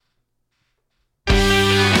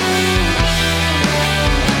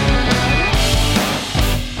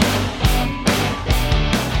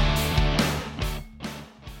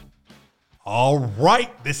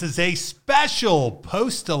right. This is a special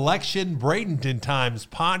post-election Bradenton Times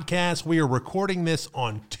podcast. We are recording this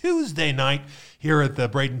on Tuesday night here at the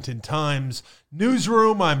Bradenton Times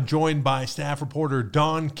newsroom. I'm joined by staff reporter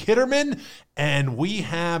Dawn Kitterman, and we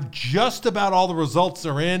have just about all the results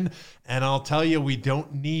are in. And I'll tell you, we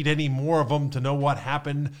don't need any more of them to know what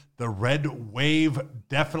happened. The red wave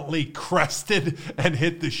definitely crested and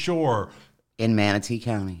hit the shore. In Manatee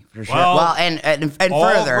County, for sure. Well, and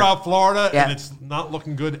all further throughout Florida, yeah. And it's not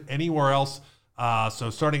looking good anywhere else.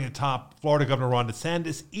 So starting at top, Florida Governor Ron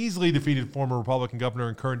DeSantis easily defeated former Republican governor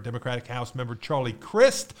and current Democratic House member Charlie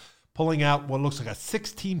Crist, pulling out what looks like a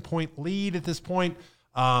 16-point lead at this point.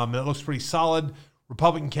 It looks pretty solid.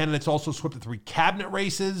 Republican candidates also swept the 3 cabinet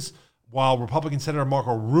races, while Republican Senator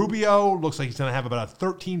Marco Rubio looks like he's going to have about a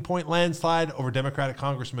 13-point landslide over Democratic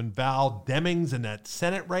Congressman Val Demings in that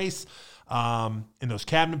Senate race. In those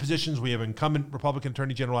cabinet positions, we have incumbent Republican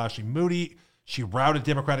Attorney General Ashley Moody. She routed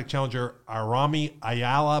Democratic challenger Arami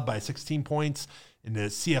Ayala by 16 points. In the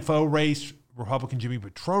CFO race, Republican Jimmy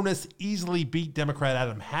Petronas easily beat Democrat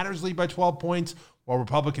Adam Hattersley by 12 points, while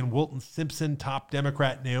Republican Wilton Simpson topped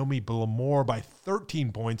Democrat Naomi Billamore by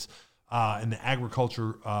 13 points in the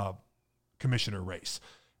Agriculture Commissioner race.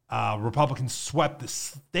 Republicans swept the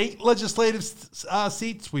state legislative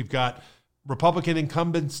seats. We've got Republican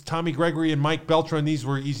incumbents Tommy Gregory and Mike Beltran. These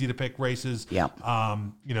were easy to pick races. Yeah.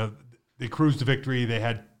 They cruised to victory. They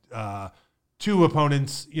had 2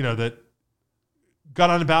 opponents, that got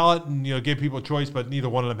on the ballot and, gave people a choice, but neither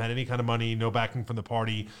one of them had any kind of money, no backing from the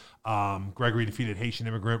party. Gregory defeated Haitian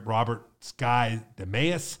immigrant Robert Sky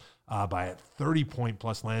DeMaeus by a 30-point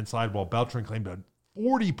plus landslide, while Beltran claimed a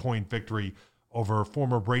 40-point victory over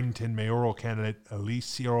former Bradenton mayoral candidate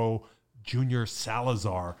Alicio Jr.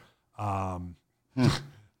 Salazar.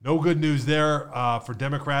 No good news there for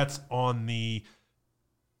Democrats on the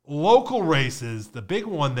local races. The big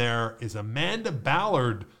one there is Amanda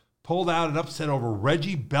Ballard pulled out an upset over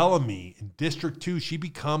Reggie Bellamy in District 2. She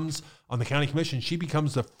becomes, on the county commission, she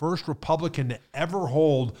becomes the first Republican to ever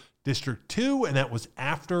hold District 2, and that was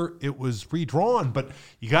after it was redrawn. But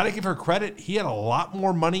you got to give her credit. He had a lot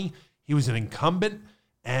more money. He was an incumbent,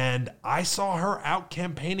 and I saw her out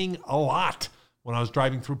campaigning a lot when I was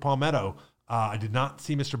driving through Palmetto. I did not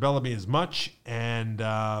see Mr. Bellamy as much, and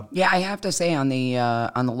yeah, I have to say on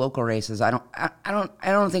the local races, I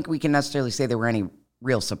don't think we can necessarily say there were any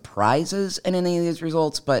real surprises in any of these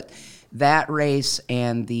results, but that race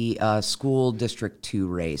and the school District 2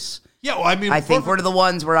 race. Yeah, well, I think were the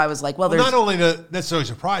ones where I was like, well, there's not only necessarily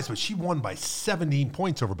surprised, but she won by 17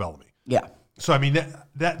 points over Bellamy. Yeah. So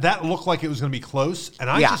that looked like it was going to be close, and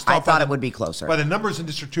I thought it would be closer. By the numbers in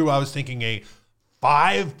District 2, I was thinking a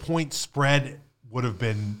 5-point spread would have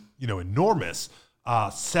been, enormous.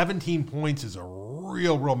 17 points is a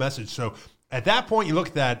real message. So at that point, you look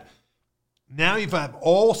at that. Now you've had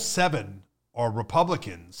all 7 are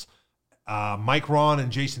Republicans. Mike Ron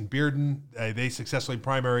and Jason Bearden, they successfully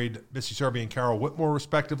primaried Missy Serby and Carol Whitmore,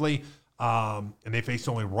 respectively. And they faced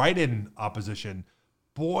only write-in opposition.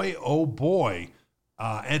 Boy, oh boy,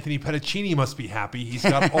 Anthony Petticini must be happy. He's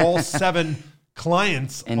got all 7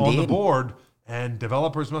 clients on the board, and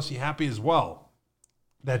developers must be happy as well.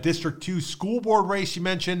 That District 2 school board race you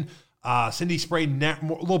mentioned, Cindy Spray a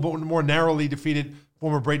little bit more narrowly defeated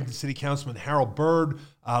former Bradenton City Councilman Harold Byrd.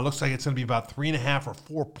 Looks like it's going to be about 3.5 or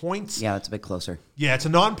 4 points. Yeah, it's a bit closer. Yeah, it's a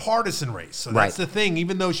nonpartisan race. So that's the thing.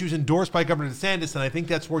 Even though she was endorsed by Governor DeSantis, and I think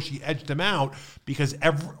that's where she edged him out, because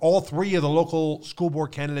all 3 of the local school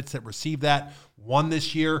board candidates that received that won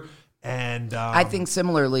this year. And I think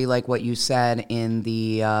similarly, like what you said in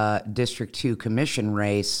the District 2 commission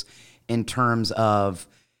race, in terms of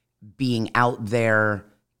being out there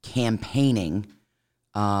campaigning,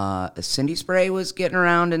 Cindy Spray was getting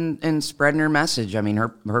around and spreading her message. I mean,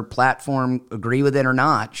 her platform, agree with it or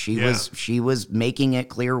not, she was making it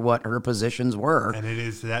clear what her positions were. And it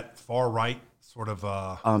is that far right sort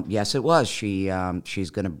of. Yes, it was. She's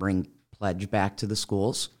going to bring pledge back to the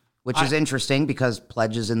schools, which is interesting because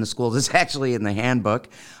pledges in the schools is actually in the handbook.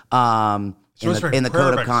 In the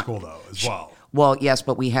code of conduct, school though as well. Well, yes,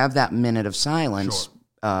 but we have that minute of silence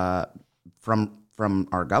from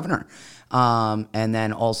our governor. And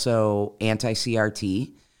then also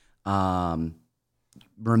anti-CRT,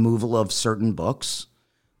 removal of certain books,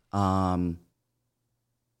 no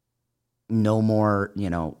more,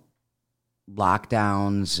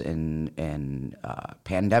 lockdowns and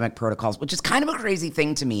pandemic protocols, which is kind of a crazy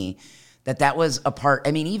thing to me that was a part,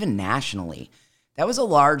 even nationally, that was a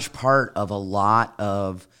large part of a lot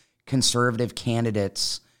of conservative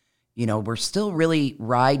candidates. We're still really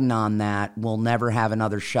riding on that. We'll never have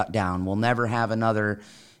another shutdown. We'll never have another,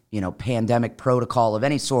 pandemic protocol of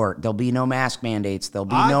any sort. There'll be no mask mandates. There'll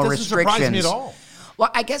be no restrictions. It doesn't surprise me at all. Well,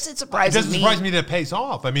 I guess it surprises me. It doesn't surprise me that it pays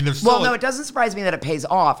off. I mean, there's still... Well, no, it doesn't surprise me that it pays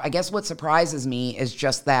off. I guess what surprises me is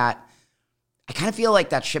just that I kind of feel like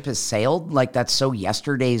that ship has sailed. Like that's so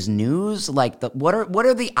yesterday's news. Like what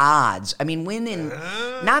are the odds? I mean,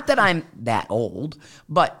 not that I'm that old,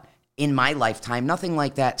 but in my lifetime, nothing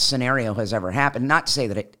like that scenario has ever happened. Not to say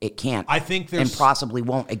that it can't. I think and possibly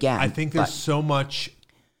won't again. I think there's so much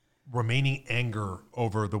remaining anger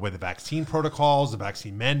over the way the vaccine protocols, the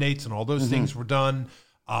vaccine mandates, and all those things were done.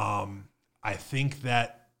 I think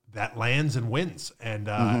that lands and wins. And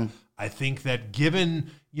I think that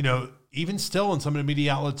given, even still in some of the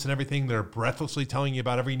media outlets and everything, they're breathlessly telling you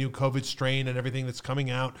about every new COVID strain and everything that's coming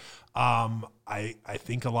out. I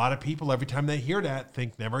think a lot of people, every time they hear that,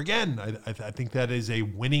 think never again. I think that is a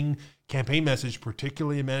winning campaign message,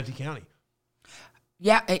 particularly in Manatee County.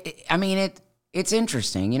 Yeah, it's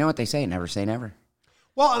interesting. You know what they say, never say never.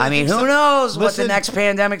 Well, who knows what the next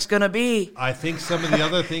pandemic's going to be? I think some of the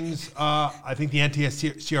other things, I think the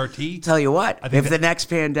anti-CRT. Tell you what, if the next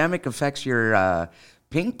pandemic affects your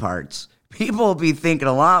pink parts, people will be thinking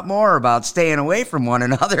a lot more about staying away from one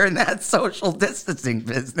another in that social distancing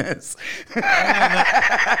business.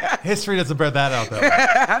 History doesn't bear that out, though.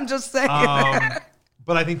 I'm just saying.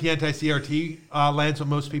 But I think the anti-CRT lands with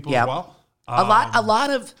most people as well. A lot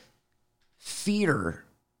of fear.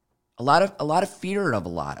 A lot of fear of a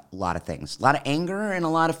lot of things. A lot of anger and a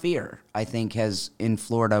lot of fear, I think, has in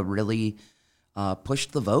Florida really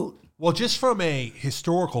pushed the vote. Well, just from a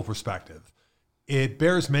historical perspective, it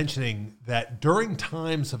bears mentioning that during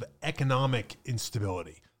times of economic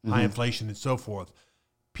instability, high inflation and so forth,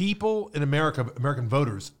 people in America, American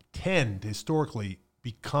voters, tend to historically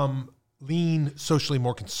lean socially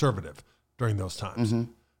more conservative during those times.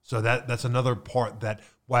 So that's another part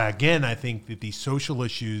why, again, I think that these social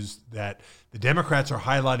issues that the Democrats are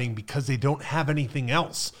highlighting because they don't have anything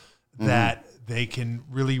else that they can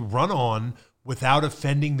really run on without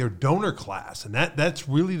offending their donor class. And that's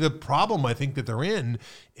really the problem I think that they're in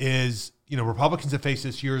is, Republicans have faced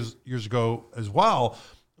this years ago as well,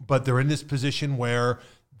 but they're in this position where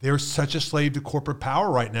they're such a slave to corporate power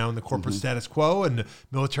right now in the corporate status quo and the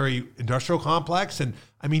military industrial complex. And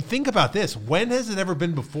think about this. When has it ever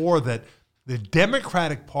been before that the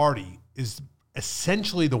Democratic Party is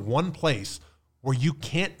essentially the one place where you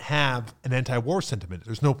can't have an anti-war sentiment?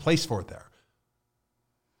 There's no place for it there.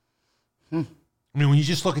 When you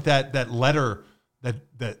just look at that letter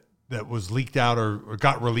that was leaked out or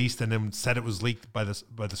got released and then said it was leaked by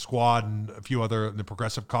the Squad and a few other, the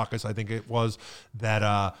Progressive Caucus, I think it was,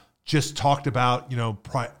 that just talked about,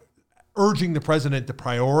 urging the president to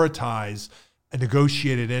prioritize a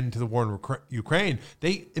negotiated end to the war in Ukraine,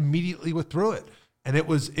 they immediately withdrew it. And there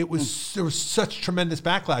was such tremendous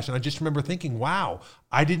backlash. And I just remember thinking, wow,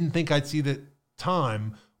 I didn't think I'd see the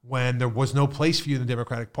time when there was no place for you in the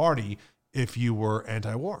Democratic Party if you were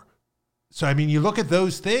anti-war. So, you look at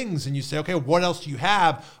those things and you say, okay, what else do you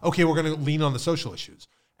have? Okay, we're going to lean on the social issues.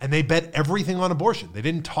 And they bet everything on abortion. They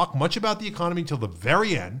didn't talk much about the economy until the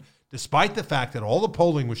very end, despite the fact that all the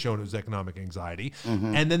polling was showing it was economic anxiety.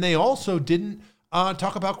 And then they also didn't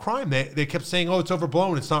talk about crime. They kept saying, oh, it's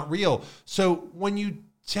overblown, it's not real. So when you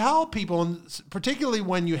tell people, and particularly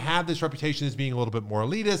when you have this reputation as being a little bit more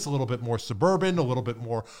elitist, a little bit more suburban, a little bit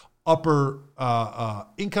more upper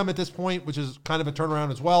income at this point, which is kind of a turnaround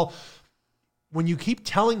as well, when you keep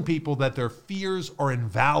telling people that their fears are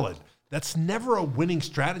invalid, that's never a winning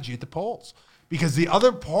strategy at the polls. Because the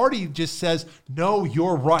other party just says, no,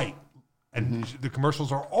 you're right. And the commercials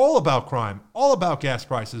are all about crime, all about gas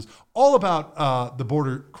prices, all about the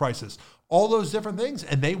border crisis, all those different things.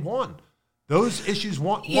 And they won. Those issues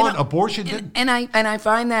won. Abortion didn't. And I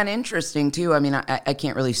find that interesting, too. I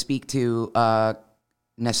can't really speak to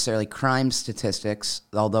necessarily crime statistics,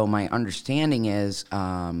 although my understanding is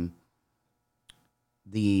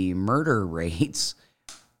the murder rates,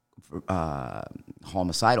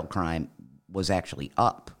 homicidal crime, was actually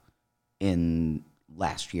up in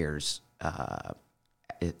last year's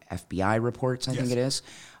FBI reports, I think it is.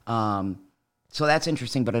 So that's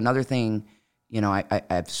interesting. But another thing,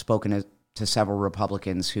 I've spoken to several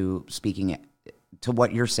Republicans who, speaking to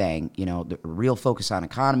what you're saying, the real focus on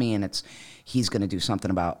economy, and he's going to do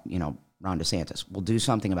something about, Ron DeSantis will do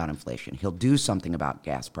something about inflation. He'll do something about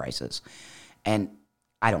gas prices. And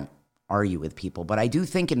I don't argue with people, but I do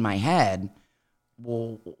think in my head,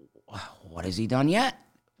 well, what has he done yet?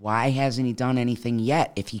 Why hasn't he done anything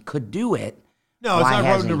yet? If he could do it, no, as I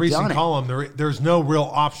wrote in a recent column, there's no real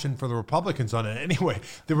option for the Republicans on it anyway.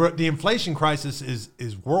 The inflation crisis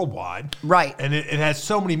is worldwide, right? And it has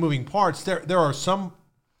so many moving parts. There are some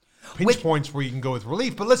pinch points where you can go with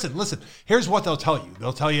relief. But listen, here's what they'll tell you.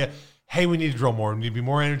 They'll tell you, hey, we need to drill more. We need to be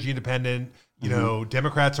more energy independent. You know,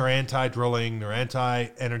 Democrats are anti-drilling. They're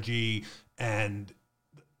anti-energy. And,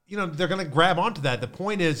 you know, they're going to grab onto that. The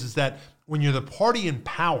point is that when you're the party in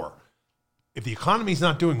power, if the economy's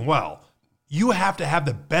not doing well, you have to have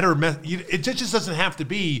the better method. It just doesn't have to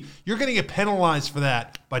be. You're going to get penalized for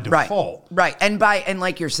that by default. Right. And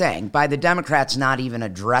like you're saying, by the Democrats not even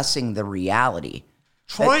addressing the reality.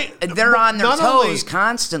 They're on their toes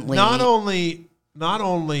constantly. Not only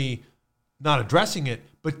not addressing it,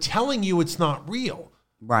 but telling you it's not real.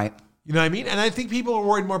 Right. You know what I mean? And I think people are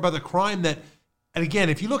worried more about the crime that, and again,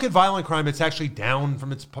 if you look at violent crime, it's actually down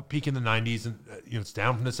from its peak in the 90s, and it's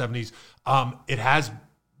down from the 70s. It has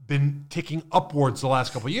been ticking upwards the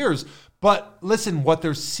last couple of years. But listen, what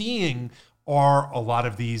they're seeing are a lot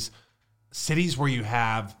of these cities where you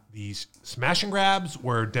have these smash and grabs,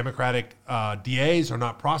 where Democratic DAs are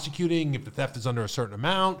not prosecuting if the theft is under a certain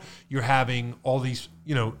amount. You're having all these,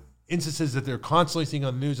 instances that they're constantly seeing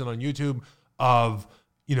on the news and on YouTube of,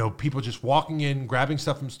 people just walking in, grabbing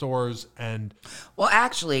stuff from stores. And well,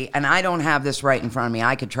 actually, and I don't have this right in front of me.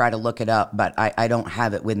 I could try to look it up, but I don't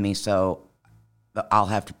have it with me, so I'll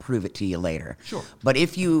have to prove it to you later. Sure. But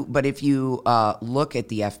if you look at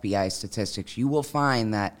the FBI statistics, you will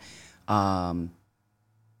find that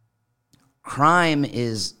crime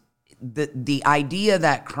is the idea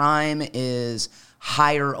that crime is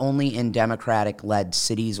higher only in Democratic-led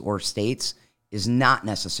cities or states is not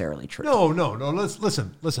necessarily true. No.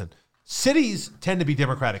 Listen. Cities tend to be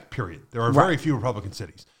Democratic, period. There are very few Republican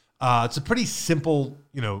cities. It's a pretty simple,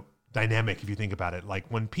 dynamic if you think about it. Like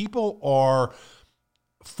when people are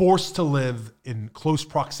forced to live in close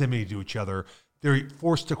proximity to each other, they're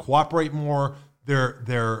forced to cooperate more.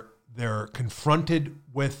 They're confronted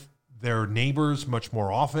with their neighbors much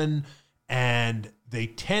more often, and they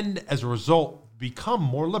tend, as a result, become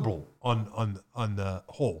more liberal on the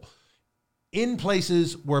whole. In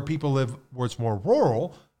places where people live, where it's more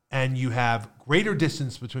rural, and you have greater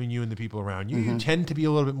distance between you and the people around you, you tend to be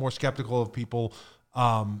a little bit more skeptical of people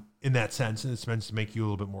in that sense, and it's meant to make you a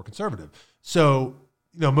little bit more conservative. So,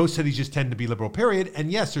 most cities just tend to be liberal, period.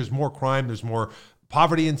 And yes, there's more crime, there's more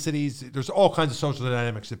poverty in cities, there's all kinds of social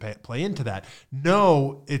dynamics that play into that.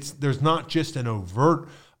 No, there's not just an overt,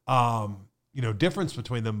 difference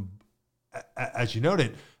between them, as you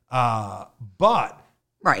noted, but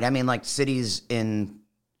right. I mean, like cities in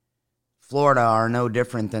Florida are no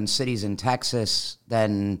different than cities in Texas,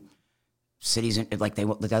 than cities in, like they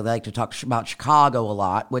like to talk about Chicago a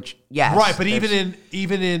lot, which yes, right. But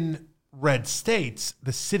even in red states,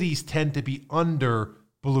 the cities tend to be under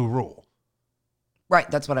blue rule. Right.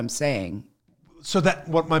 That's what I'm saying. So that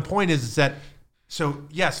what my point is that. So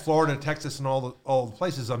yes, Florida, Texas, and all the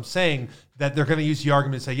places. I'm saying that they're going to use the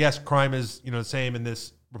argument to say yes, crime is the same in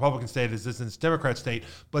this Republican state as this in this Democrat state,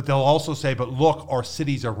 but they'll also say, but look, our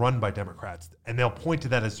cities are run by Democrats, and they'll point to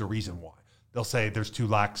that as the reason why. They'll say there's too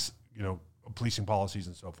lax, policing policies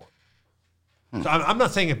and so forth. So I'm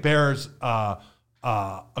not saying it bears a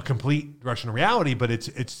complete direction of reality, but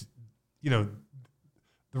it's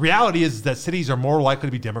the reality is that cities are more likely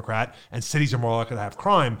to be Democrat and cities are more likely to have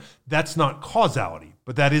crime. That's not causality,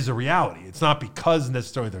 but that is a reality. It's not because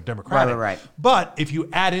necessarily they're Democratic. Right. But if you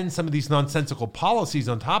add in some of these nonsensical policies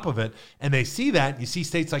on top of it, and they see that, you see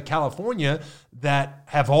states like California that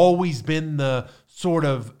have always been the sort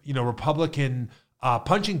of, Republican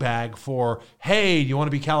punching bag for, hey, you want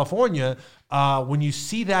to be California? When you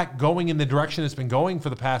see that going in the direction it's been going for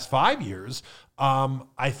the past 5 years,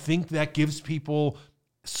 I think that gives people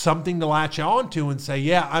something to latch on to and say,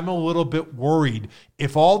 yeah, I'm a little bit worried.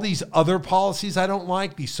 If all these other policies I don't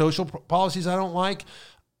like, these social policies I don't like,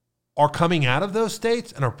 are coming out of those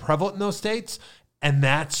states and are prevalent in those states, and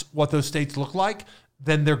that's what those states look like,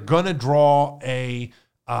 then they're going to draw a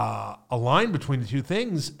line between the two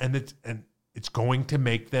things, and it's going to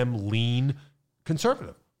make them lean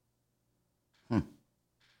conservative. You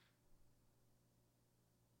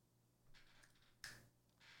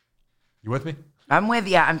with me? I'm with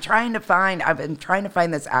you. I've been trying to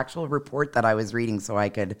find this actual report that I was reading so I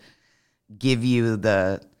could give you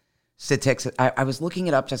the statistics. I was looking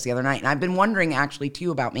it up just the other night, and I've been wondering actually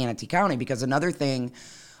too about Manatee County, because another thing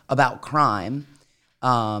about crime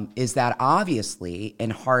is that obviously in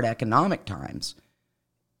hard economic times,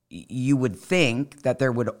 you would think that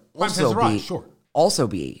there would also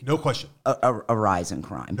be no question a rise in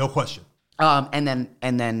crime. No question. And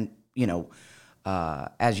then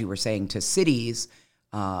as you were saying, to cities,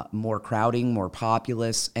 more crowding, more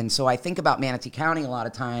populous. And so I think about Manatee County a lot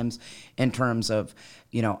of times in terms of,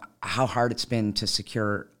 how hard it's been to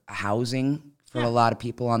secure housing for a lot of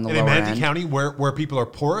people on the and lower in end. Manatee County, where people are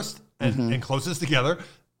poorest and closest together,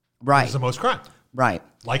 Right. there's the most crime. Right.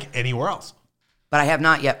 Like anywhere else. But I have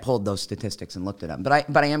not yet pulled those statistics and looked at them.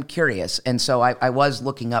 But I am curious, and so I was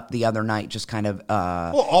looking up the other night, just kind of.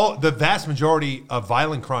 Well, the vast majority of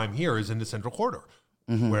violent crime here is in the Central Corridor,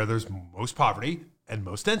 where there's most poverty and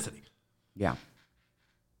most density. Yeah.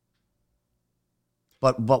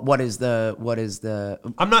 But what is the?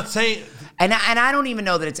 I'm not saying, and I don't even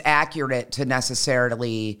know that it's accurate to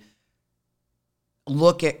necessarily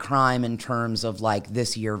look at crime in terms of like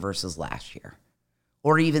this year versus last year,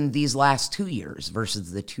 or even these last 2 years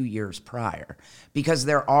versus the 2 years prior, because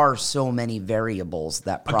there are so many variables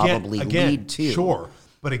that probably lead to. Sure,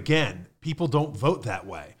 but again, people don't vote that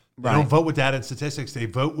way. They Right. don't vote with data and statistics. They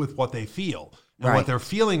vote with what they feel. And Right. what they're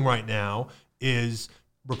feeling right now is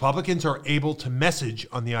Republicans are able to message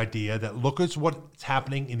on the idea that look at what's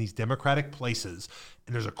happening in these Democratic places,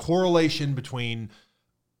 and there's a correlation between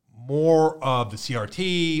more of the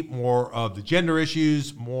CRT, more of the gender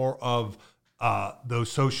issues, more of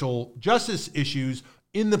those social justice issues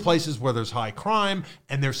in the places where there's high crime,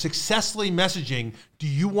 and they're successfully messaging, do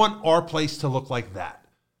you want our place to look like that?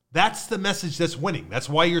 That's the message that's winning. That's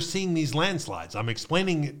why you're seeing these landslides. I'm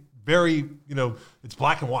explaining it very, it's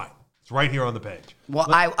black and white. It's right here on the page. Well,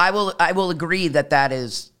 I will agree that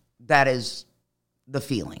is the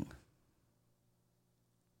feeling.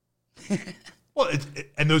 Well,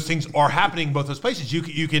 and those things are happening in both those places.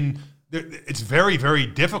 You can. It's very, very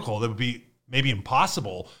difficult. It would be maybe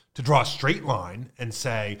impossible to draw a straight line and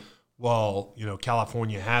say, well,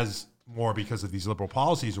 California has more because of these liberal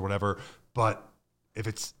policies or whatever. But if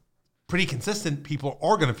it's pretty consistent, people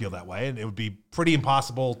are going to feel that way, and it would be pretty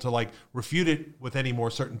impossible to refute it with any more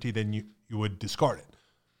certainty than you would discard it.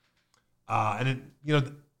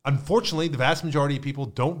 Unfortunately, the vast majority of people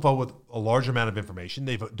don't vote with a large amount of information.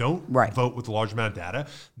 They don't vote with a large amount of data.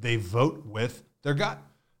 They vote with their gut.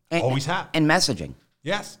 Always have. And messaging.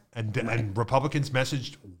 Yes. And Republicans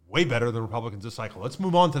messaged way better than Republicans this cycle. Let's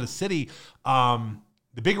move on to the city.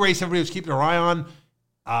 The big race everybody was keeping their eye on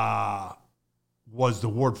was the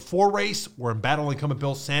Ward 4 race, where embattled incumbent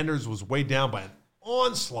Bill Sanders was weighed down by an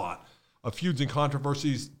onslaught of feuds and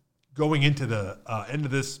controversies going into the end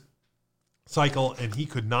of this cycle, and he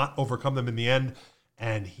could not overcome them in the end,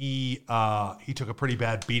 and he took a pretty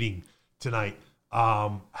bad beating tonight.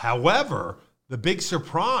 However, the big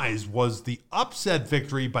surprise was the upset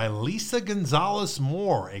victory by Lisa Gonzalez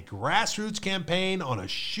Moore, a grassroots campaign on a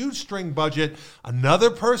shoestring budget. Another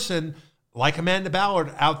person like Amanda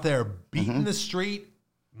Ballard out there beating the street,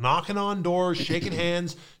 knocking on doors, shaking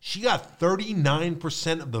hands. She got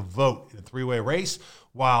 39% of the vote in a three-way race,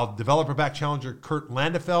 while developer-backed challenger Kurt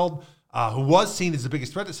Landefeld, who was seen as the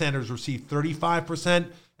biggest threat to Sanders, received 35%,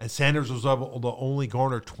 and Sanders was able to only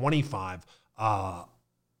garner 25%.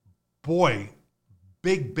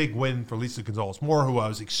 Big win for Lisa Gonzalez Moore, who I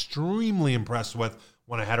was extremely impressed with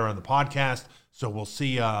when I had her on the podcast. So we'll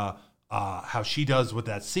see how she does with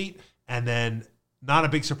that seat. And then, not a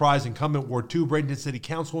big surprise, incumbent Ward 2 Bradenton City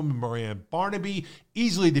Councilwoman Maria Barnaby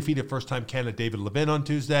easily defeated first-time candidate David Levin on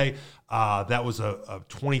Tuesday. That was a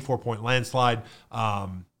 24-point landslide.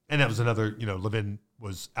 And that was another, Levin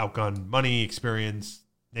was outgunned, money, experience,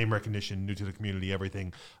 name recognition, new to the community,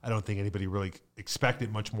 everything. I don't think anybody really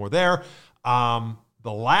expected much more there.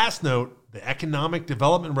 The last note, the economic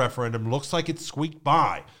development referendum looks like it squeaked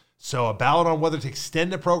by. So a ballot on whether to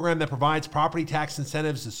extend a program that provides property tax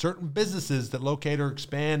incentives to certain businesses that locate or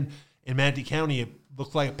expand in Manatee County, it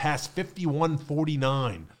looked like it passed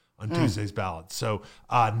 51-49 on Tuesday's ballot. So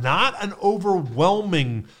not an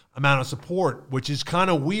overwhelming amount of support, which is kind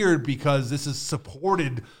of weird because this is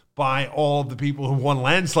supported by all of the people who won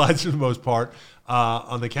landslides for the most part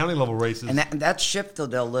on the county level races. And that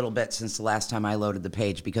shifted a little bit since the last time I loaded the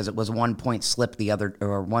page, because it was 1 point slip the other,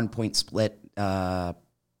 or 1 point split the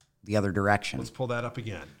other direction. Let's pull that up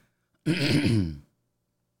again.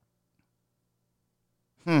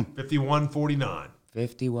 51-49.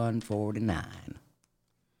 51-49.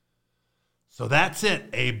 So that's it.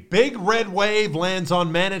 A big red wave lands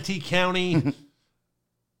on Manatee County.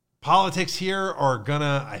 Politics here are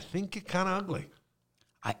gonna, I think, get kind of ugly.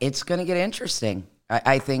 It's gonna get interesting.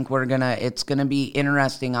 I think it's gonna be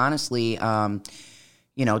interesting. Honestly,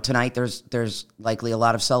 tonight there's likely a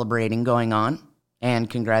lot of celebrating going on, and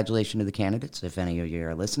congratulations to the candidates if any of you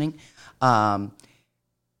are listening.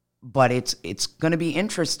 But it's gonna be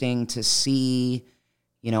interesting to see.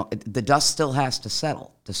 The dust still has to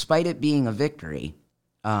settle, despite it being a victory.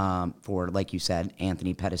 For, like you said,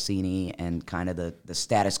 Anthony Pedicini and kind of the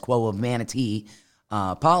status quo of Manatee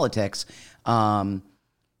politics.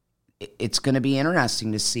 it's going to be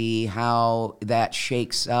interesting to see how that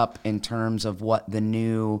shakes up in terms of what the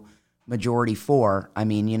new majority for. I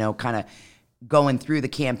mean, kind of going through the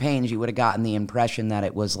campaigns, you would have gotten the impression that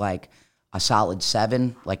it was like a solid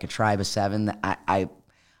 7, like a tribe of 7.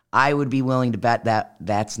 I would be willing to bet that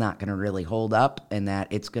that's not going to really hold up, and that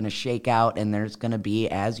it's going to shake out, and there's going to be,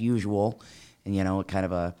 as usual, and kind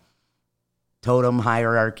of a totem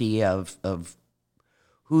hierarchy of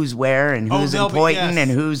who's where and who's important and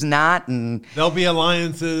who's not, and there'll be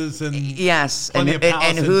alliances and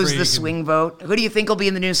and who's the swing vote. Who do you think will be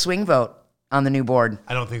in the new swing vote on the new board?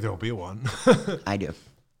 I don't think there will be one. I do.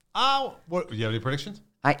 Do you have any predictions?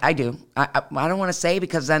 I do. I don't want to say,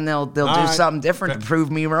 because then they'll do something different to prove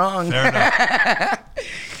me wrong. Fair enough.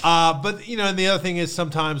 But and the other thing is,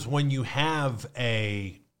 sometimes when you have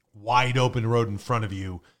a wide open road in front of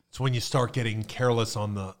you, it's when you start getting careless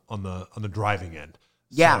on the driving end.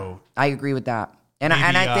 Yeah, so I agree with that. And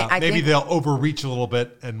maybe, I think they'll overreach a little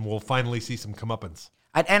bit, and we'll finally see some comeuppance.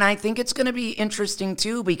 And I think it's going to be interesting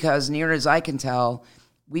too, because near as I can tell,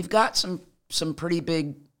 we've got some pretty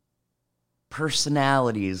big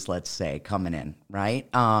personalities, let's say, coming in, right?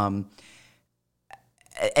 And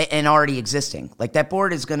already existing. Like, that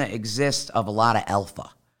board is going to exist of a lot of alpha,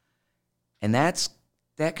 and that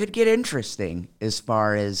could get interesting as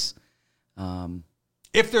far as.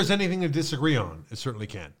 If there's anything to disagree on, it certainly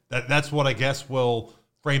can. That's what I guess will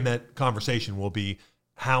frame that conversation, will be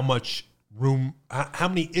how much room, how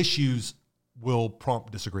many issues will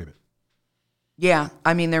prompt disagreement. Yeah,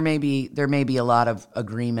 I mean, there may be a lot of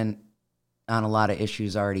agreement on a lot of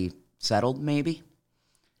issues already settled, maybe.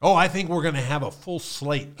 Oh, I think we're going to have a full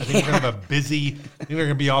slate. I think we're going to have I think we're going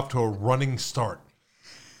to be off to a running start.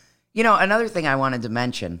 Another thing I wanted to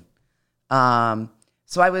mention.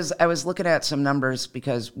 So I was looking at some numbers,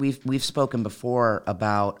 because we've spoken before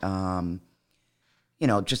about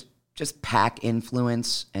just PAC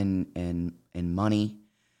influence and money.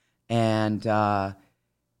 And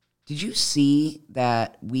did you see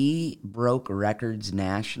that we broke records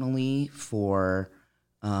nationally for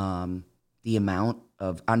the amount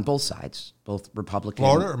of, on both sides, both Republican,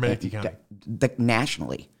 Florida or Manatee County?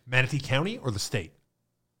 Nationally. Manatee County or the state?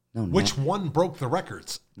 No, which one broke the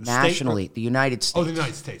records? Nationally, the United States. Oh, the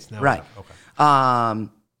United States. Now, right. Okay.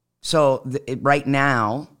 So right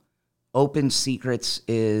now, Open Secrets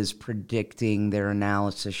is predicting, their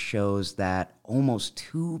analysis shows that almost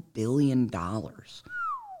 $2 billion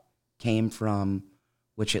came from,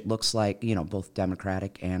 which it looks like, both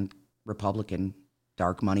Democratic and Republican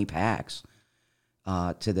dark money PACs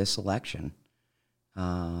to this election.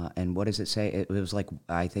 And what does it say? It was like,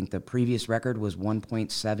 I think the previous record was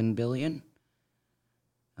 1.7 billion.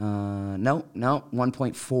 No,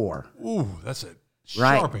 1.4. Ooh, that's it.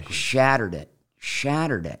 Right. Shattered it.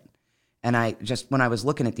 And when I was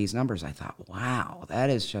looking at these numbers, I thought, wow, that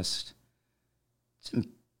is just,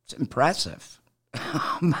 it's impressive.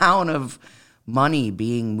 Amount of money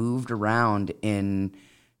being moved around in,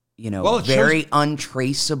 very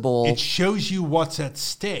untraceable. It shows you what's at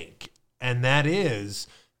stake. And that is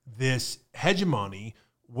this hegemony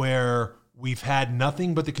where we've had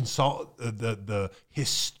nothing but the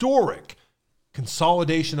historic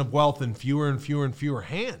consolidation of wealth in fewer and fewer and fewer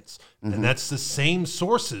hands. Mm-hmm. And that's the same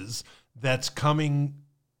sources that's coming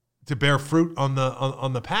to bear fruit on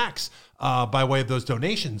the PACs by way of those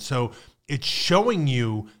donations. So it's showing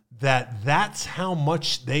you that that's how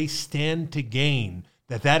much they stand to gain.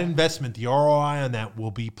 That investment, the ROI on that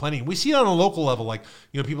will be plenty. We see it on a local level. Like,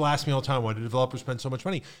 people ask me all the time, why do developers spend so much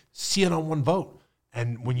money? See it on one vote.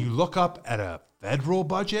 And when you look up at a federal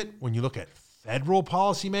budget, when you look at federal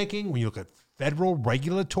policymaking, when you look at federal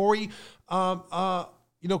regulatory,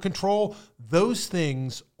 control, those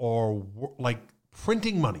things are like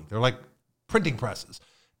printing money. They're like printing presses.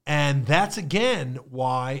 And that's, again,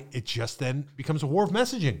 why it just then becomes a war of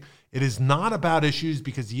messaging. It is not about issues,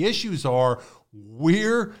 because the issues are,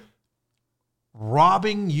 we're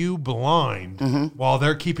robbing you blind while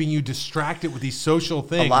they're keeping you distracted with these social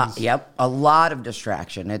things. A lot of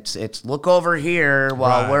distraction. It's look over here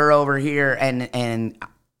while we're over here, and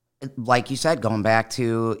like you said, going back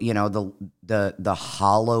to the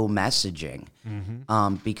hollow messaging,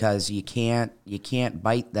 because you can't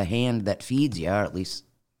bite the hand that feeds you, or at least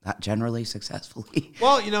not generally successfully.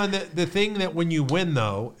 Well, and the thing that when you win,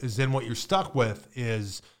 though, is then what you're stuck with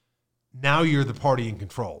is now you're the party in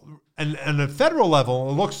control. And at the federal level,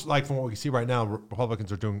 it looks like, from what we see right now,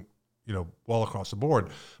 Republicans are doing, well across the board.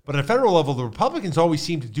 But at a federal level, the Republicans always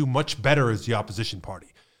seem to do much better as the opposition party.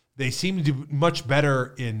 They seem to do much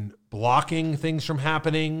better in blocking things from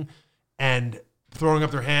happening and throwing up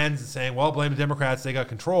their hands and saying, well, blame the Democrats, they got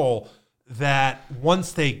control. that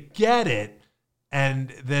once they get it,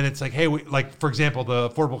 and then it's like, hey, like, for example, the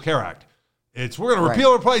Affordable Care Act. We're going to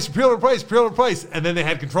repeal, replace, and then they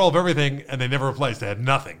had control of everything, and they never replaced. They had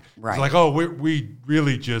nothing. Right. It's like, oh, we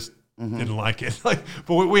really just didn't like it. Like,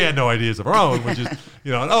 but we had no ideas of our own, which is,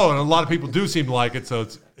 and a lot of people do seem to like it, so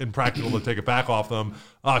it's impractical to take it back off them.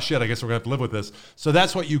 Oh, shit, I guess we're going to have to live with this. So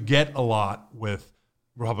that's what you get a lot with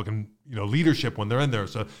Republican, leadership when they're in there.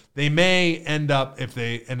 So they may end up, if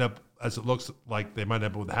they end up, as it looks like they might end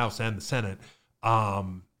up with the House and the Senate,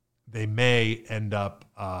 they may end up...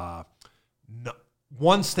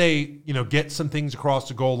 once they, get some things across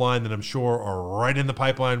the goal line that I'm sure are right in the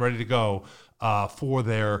pipeline, ready to go for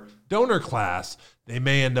their donor class, they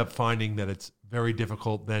may end up finding that it's very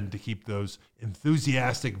difficult then to keep those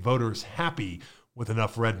enthusiastic voters happy with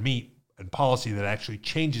enough red meat and policy that actually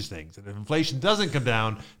changes things. And if inflation doesn't come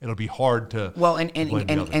down, it'll be hard to. Well,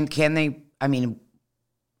 and can they? I mean,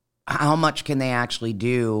 how much can they actually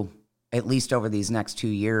do? At least over these next 2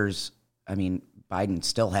 years. I mean, Biden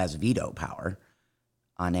still has veto power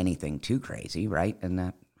on anything too crazy, right? Isn't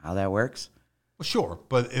that how that works? Well, sure,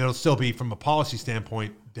 but it'll still be, from a policy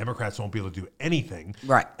standpoint, Democrats won't be able to do anything.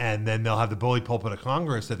 Right. And then they'll have the bully pulpit of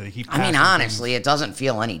Congress that they keep I mean, honestly, it doesn't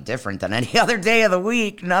feel any different than any other day of the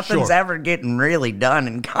week. Nothing's ever getting really done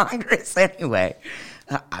in Congress anyway.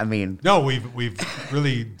 I mean... No, we've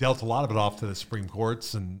really dealt a lot of it off to the Supreme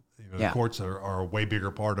Courts, and the courts are a way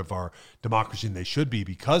bigger part of our democracy than they should be,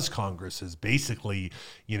 because Congress has basically,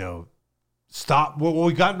 stopped. Well,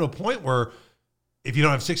 we got to a point where if you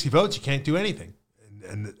don't have 60 votes, you can't do anything.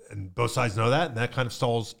 And both sides know that, and that kind of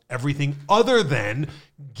stalls everything other than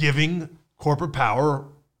giving corporate power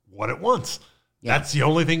what it wants. Yeah. That's the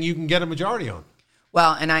only thing you can get a majority on.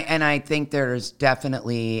 Well, and I think there's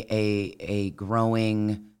definitely a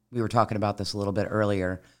growing, we were talking about this a little bit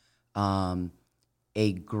earlier,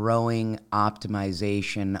 a growing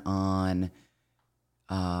optimization on,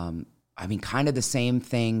 kind of the same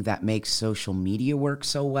thing that makes social media work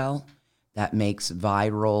so well, that makes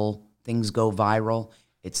things go viral.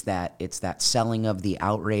 It's that selling of the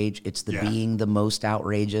outrage. It's the being the most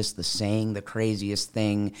outrageous, the saying the craziest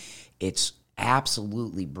thing. It's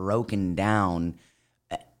absolutely broken down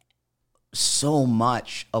so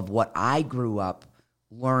much of what I grew up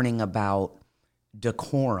learning about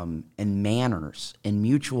decorum and manners and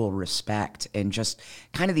mutual respect and just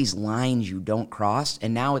kind of these lines you don't cross.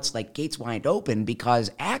 And now it's like gates wide open,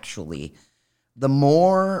 because actually the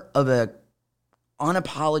more of a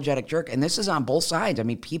unapologetic jerk, and this is on both sides. I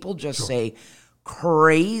mean, people just say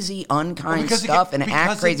crazy, unkind stuff and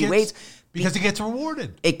act crazy ways. Because it gets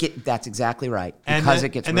rewarded. That's exactly right. Because it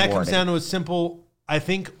gets rewarded. And that comes down to a simple, I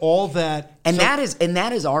think all that... And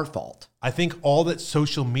that is our fault. I think all that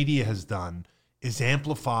social media has done is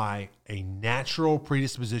amplify a natural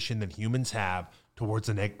predisposition that humans have towards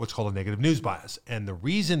what's called a negative news bias. And the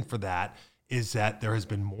reason for that is that there has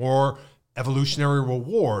been more evolutionary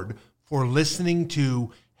reward for listening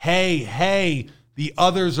to, hey, the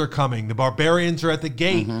others are coming. The barbarians are at the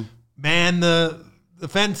gate. Man the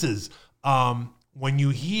fences. When you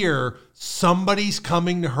hear somebody's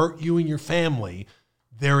coming to hurt you and your family,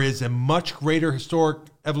 there is a much greater historic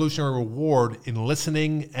evolutionary reward in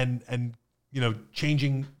listening and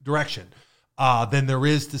changing direction than there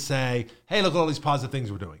is to say, hey, look at all these positive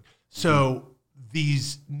things we're doing. So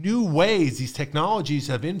these new ways, these technologies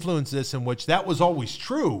have influenced this, in which that was always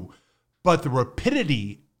true, but the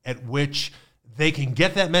rapidity at which they can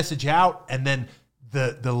get that message out, and then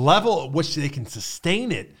the level at which they can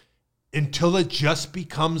sustain it until it just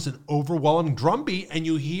becomes an overwhelming drumbeat, and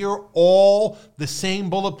you hear all the same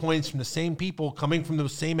bullet points from the same people coming from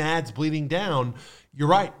those same ads bleeding down. You're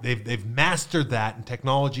right. They've mastered that, and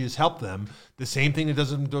technology has helped them. The same thing it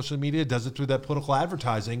does in social media, does it through that political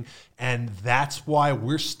advertising, and that's why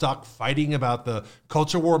we're stuck fighting about the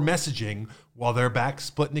culture war messaging while they're back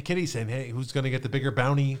splitting the kitty, saying, hey, who's going to get the bigger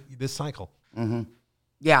bounty this cycle? Mm-hmm.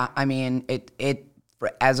 Yeah, I mean,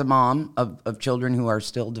 as a mom of children who are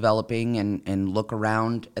still developing and look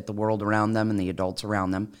around at the world around them and the adults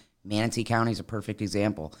around them, Manatee County is a perfect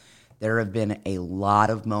example. There have been a lot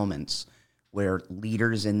of moments where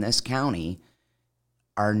leaders in this county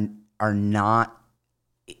are not.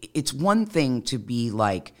 It's one thing to be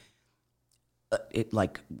like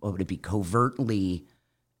what would it be, covertly,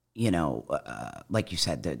 like you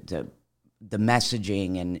said, the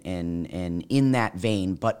messaging and in that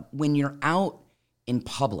vein. But when you're out in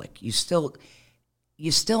public, you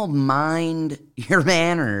still mind your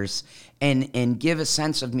manners and give a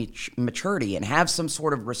sense of maturity and have some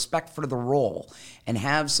sort of respect for the role and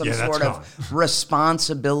have some sort of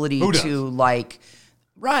responsibility to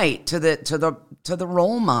to to the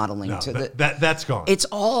role modeling, No, to that's gone. It's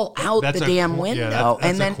all out That's the a damn qu- window. yeah, that's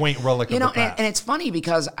and a then, quaint relic of the past. And it's funny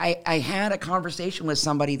because I had a conversation with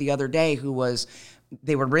somebody the other day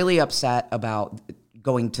they were really upset about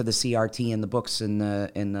going to the CRT and the books and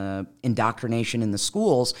the indoctrination in the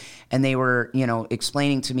schools, and they were,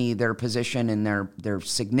 explaining to me their position and their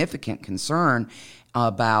significant concern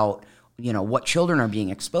about, what children are being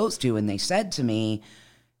exposed to. And they said to me,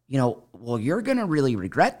 well, you're going to really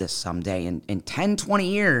regret this someday. In 10, 20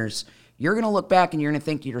 years, you're going to look back and you're going to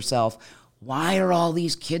think to yourself, why are all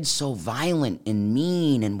these kids so violent and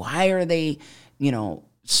mean? And why are they,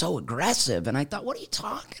 so aggressive? And I thought, what are you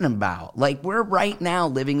talking about? Like, we're right now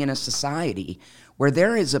living in a society where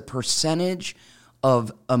there is a percentage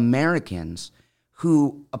of Americans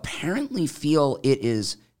who apparently feel it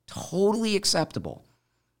is totally acceptable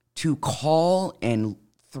to call and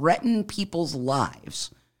threaten people's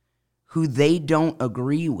lives who they don't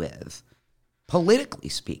agree with, politically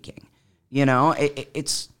speaking.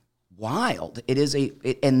 It's wild. It is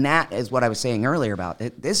and that is what I was saying earlier about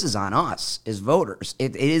it. This is on us as voters.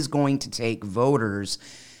 It is going to take voters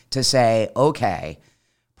to say, okay,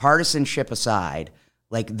 partisanship aside,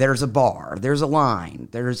 like, there's a bar, there's a line,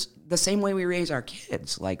 there's the same way we raise our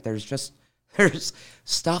kids. Like, there's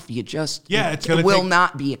stuff it will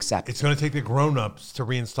not be accepted. It's going to take the grown-ups to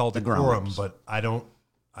reinstall decorum, but I don't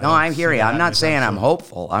hear you. I'm not saying I'm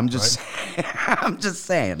hopeful. I'm just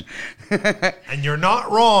saying. And you're not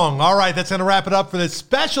wrong. All right, that's going to wrap it up for this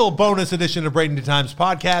special bonus edition of Bradenton Times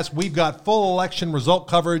Podcast. We've got full election result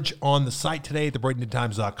coverage on the site today at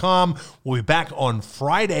thebradentontimes.com. We'll be back on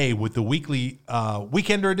Friday with the weekly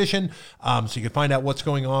Weekender edition, so you can find out what's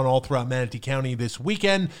going on all throughout Manatee County this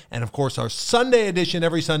weekend. And, of course, our Sunday edition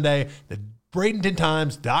every Sunday, the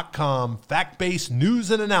BradentonTimes.com, fact-based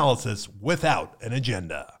news and analysis without an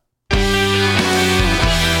agenda.